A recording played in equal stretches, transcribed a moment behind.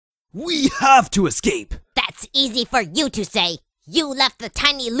We have to escape! That's easy for you to say. You left the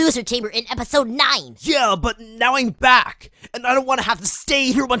tiny loser chamber in episode 9. Yeah, but now I'm back, and I don't want to have to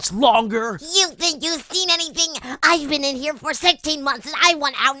stay here much longer. You think you've seen anything? I've been in here for 16 months and I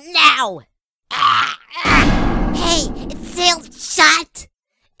want out now! Hey, it's sealed shut!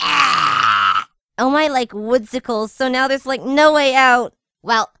 Oh my, like woodsicles, so now there's like no way out.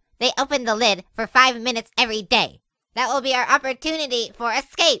 Well, they open the lid for 5 minutes every day. That will be our opportunity for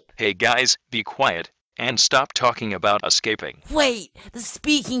escape. Hey guys, be quiet, and stop talking about escaping. Wait, the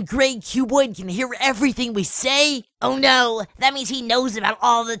speaking gray cuboid can hear everything we say? Oh no, that means he knows about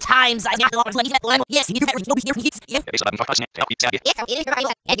all the times I... Yes,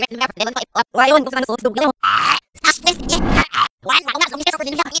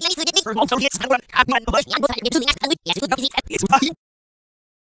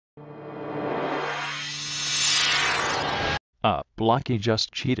 Blocky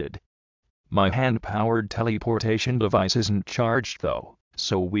just cheated. My hand-powered teleportation device isn't charged though,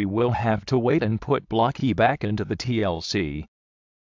 so we will have to wait and put Blocky back into the TLC.